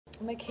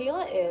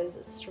Michaela is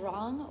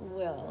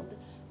strong-willed,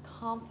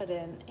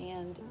 confident,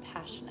 and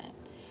passionate.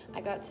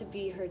 I got to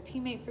be her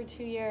teammate for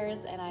 2 years,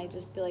 and I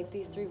just feel like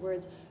these 3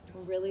 words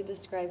really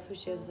describe who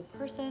she is as a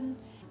person,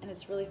 and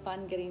it's really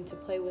fun getting to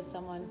play with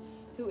someone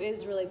who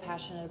is really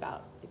passionate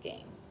about the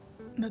game.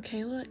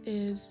 Michaela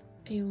is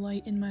a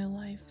light in my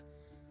life.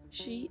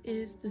 She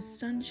is the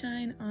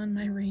sunshine on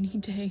my rainy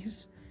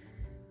days.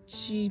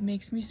 She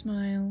makes me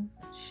smile.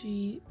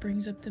 She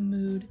brings up the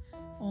mood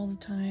all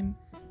the time.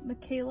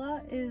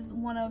 Michaela is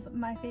one of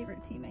my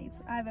favorite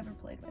teammates I've ever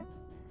played with.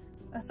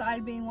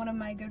 Aside being one of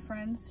my good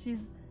friends,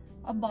 she's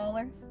a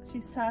baller,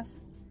 she's tough,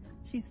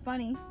 she's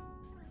funny,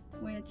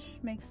 which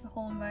makes the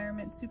whole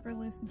environment super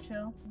loose and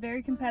chill.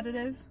 Very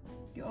competitive.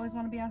 You always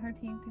want to be on her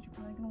team because you're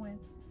probably going to win.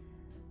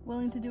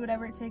 Willing to do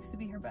whatever it takes to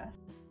be her best.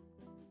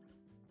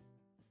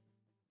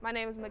 My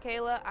name is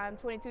Michaela. I'm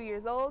 22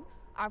 years old.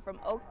 I'm from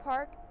Oak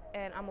Park,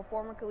 and I'm a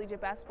former collegiate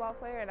basketball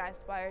player, and I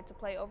aspire to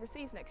play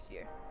overseas next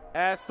year.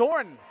 As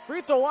Thornton,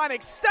 free throw line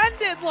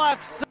extended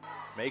left side.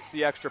 Makes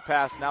the extra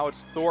pass. Now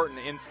it's Thornton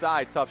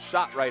inside. Tough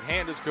shot. Right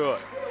hand is good.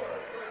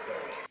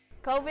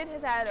 COVID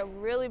has had a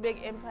really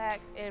big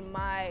impact in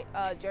my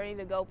journey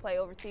to go play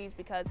overseas,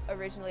 because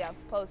originally I was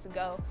supposed to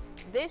go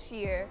this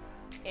year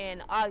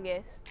in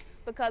August.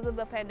 Because of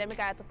the pandemic,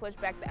 I had to push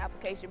back the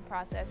application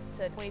process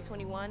to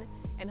 2021,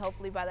 and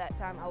hopefully by that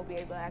time I will be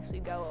able to actually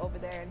go over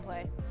there and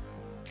play.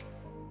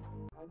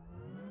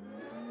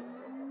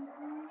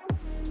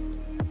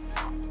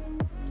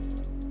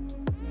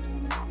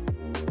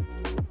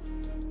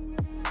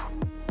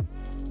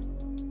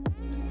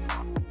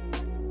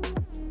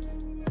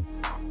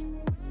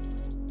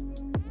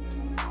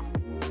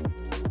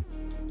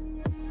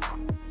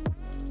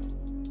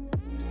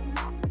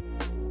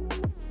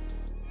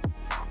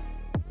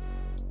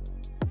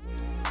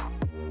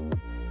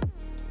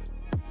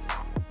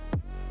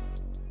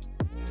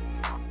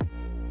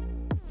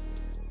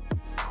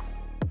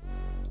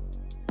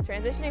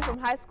 Transitioning from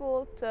high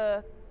school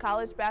to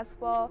college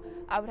basketball,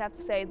 I would have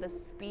to say the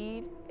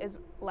speed is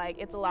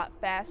it's a lot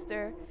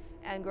faster,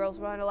 and girls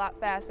run a lot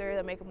faster,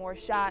 they make more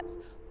shots,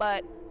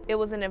 but it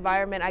was an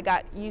environment I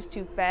got used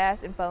to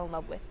fast and fell in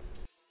love with.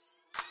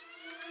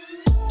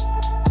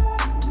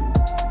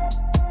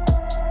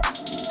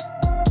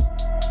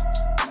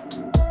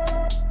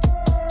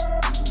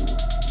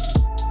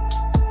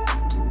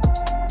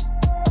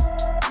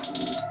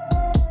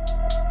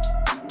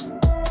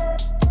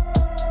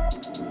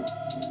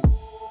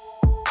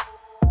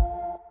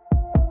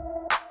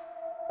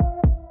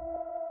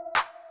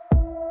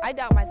 I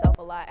doubt myself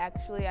a lot,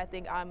 actually. I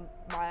think I'm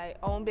my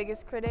own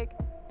biggest critic,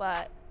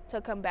 but to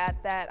combat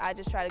that, I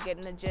just try to get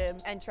in the gym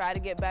and try to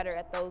get better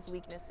at those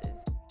weaknesses.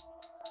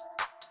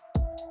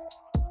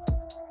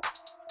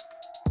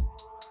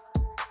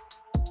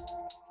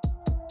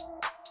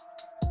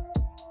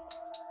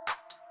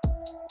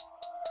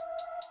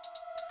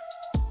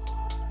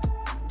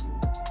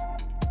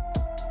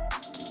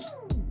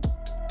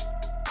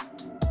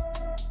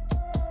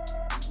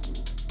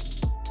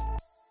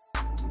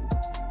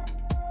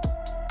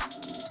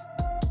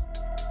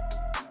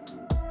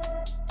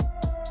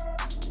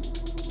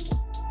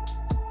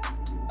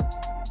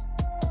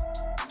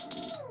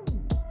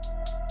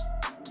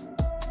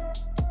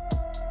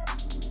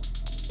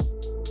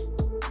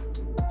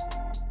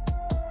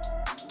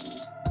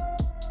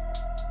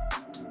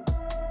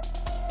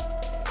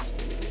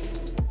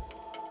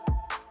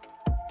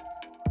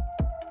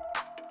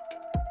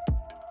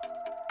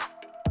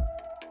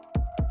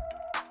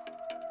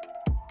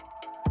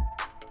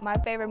 My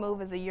favorite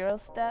move is a Euro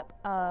step.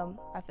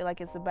 I feel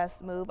like it's the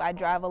best move. I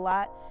drive a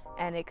lot,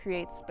 and it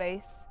creates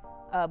space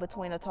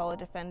between a taller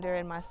defender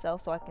and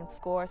myself so I can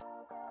score.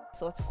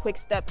 So it's a quick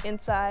step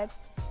inside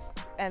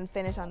and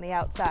finish on the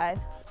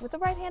outside with a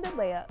right-handed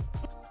layup.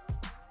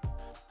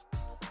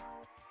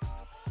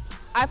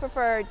 I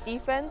prefer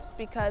defense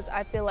because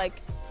I feel like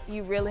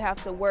you really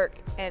have to work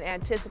and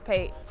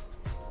anticipate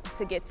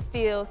to get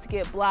steals, to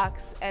get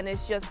blocks, and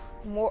it's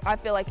just more, I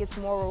feel like it's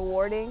more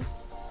rewarding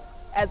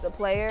as a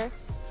player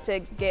to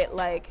get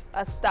like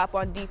a stop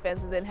on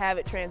defense and then have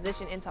it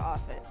transition into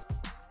offense.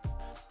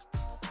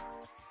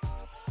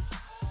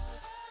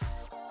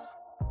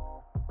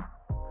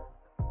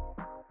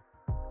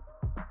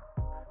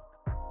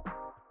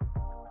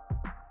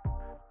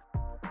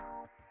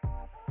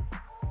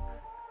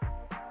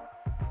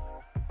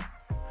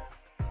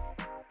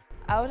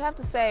 I would have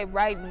to say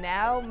right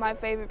now my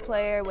favorite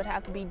player would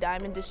have to be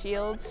Diamond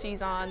DeShields.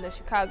 She's on the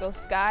Chicago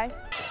Sky.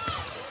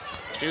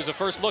 Here's a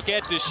first look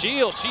at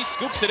DeShields. She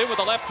scoops it in with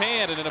the left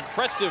hand, and an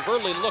impressive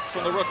early look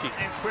from the rookie.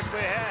 And quickly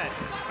ahead.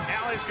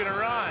 Allie's going to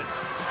run.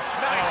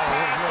 Nice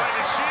pass by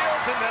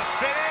DeShields, and the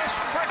finish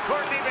for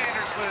Courtney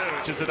Vandersloot.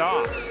 Pushes it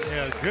off.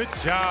 Yeah, good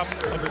job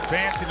of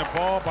advancing the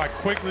ball by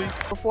quickly.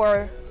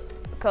 Before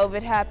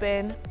COVID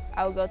happened,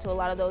 I would go to a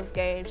lot of those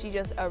games. She's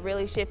just a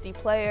really shifty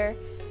player,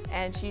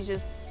 and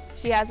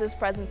she has this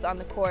presence on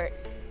the court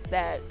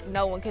that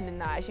no one can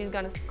deny. She's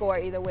going to score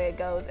either way it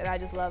goes, and I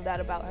just love that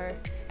about her.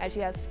 And she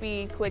has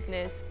speed,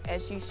 quickness,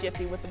 and she's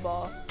shifty with the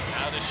ball.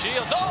 Now to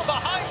Shields. Oh,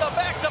 behind the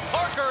back to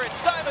Parker. It's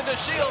Diamond to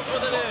Shields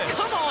with it in.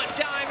 Come on,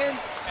 Diamond.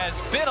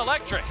 Has been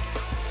electric.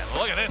 And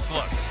look at this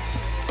look.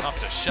 Up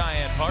to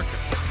Cheyenne Parker.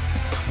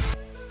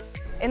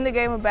 In the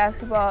game of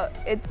basketball,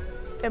 it's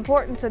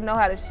important to know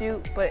how to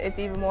shoot, but it's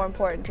even more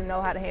important to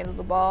know how to handle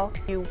the ball.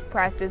 You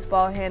practice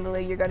ball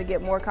handling, you're going to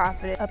get more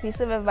confident. A piece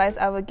of advice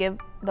I would give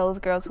those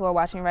girls who are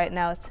watching right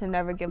now is to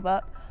never give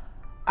up.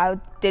 I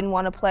didn't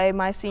want to play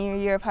my senior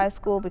year of high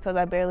school because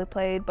I barely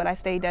played, but I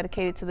stayed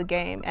dedicated to the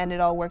game, and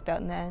it all worked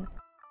out in the end.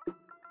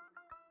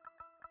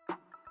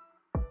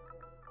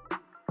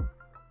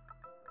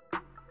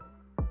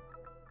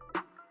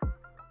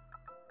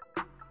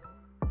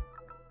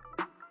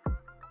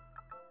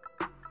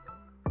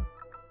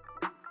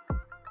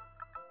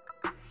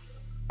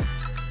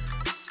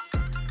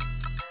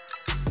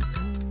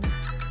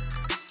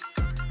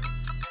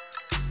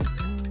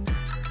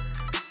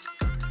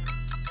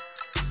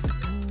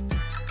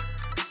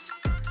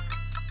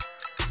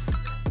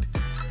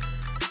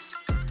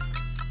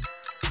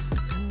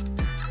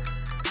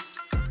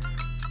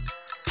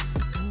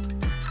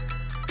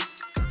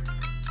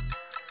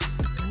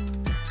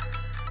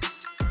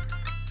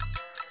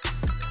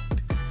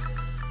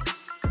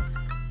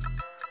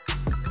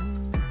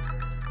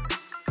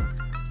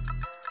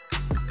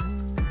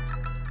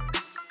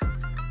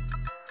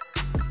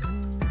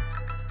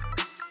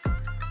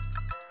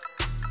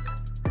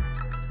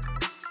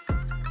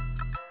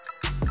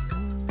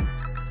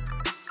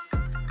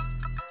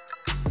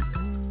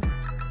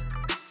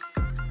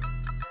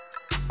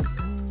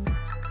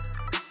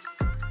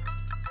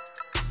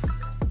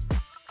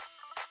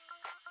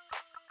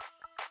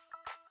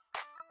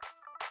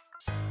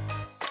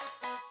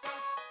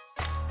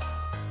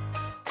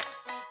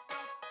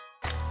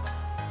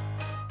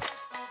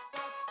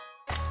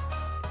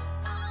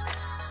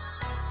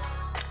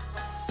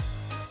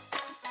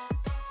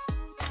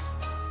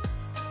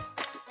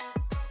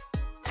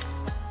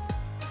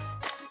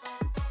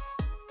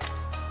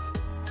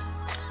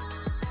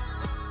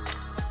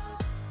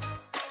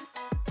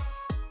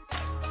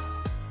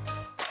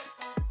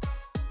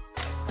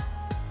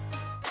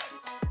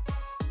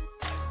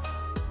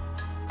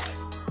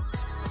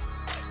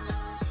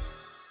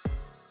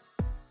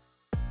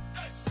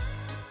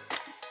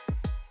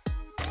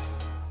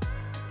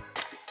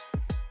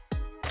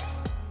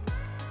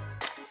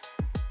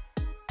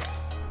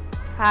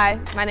 Hi,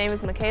 my name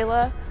is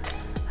Michaela.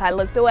 I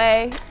looked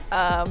away.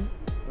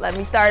 Let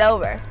me start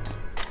over.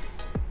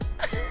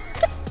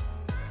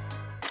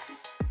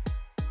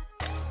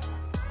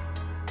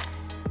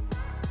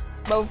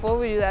 But before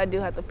we do that, I do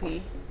have to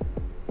pee.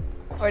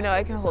 Or no,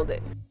 I can hold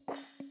it.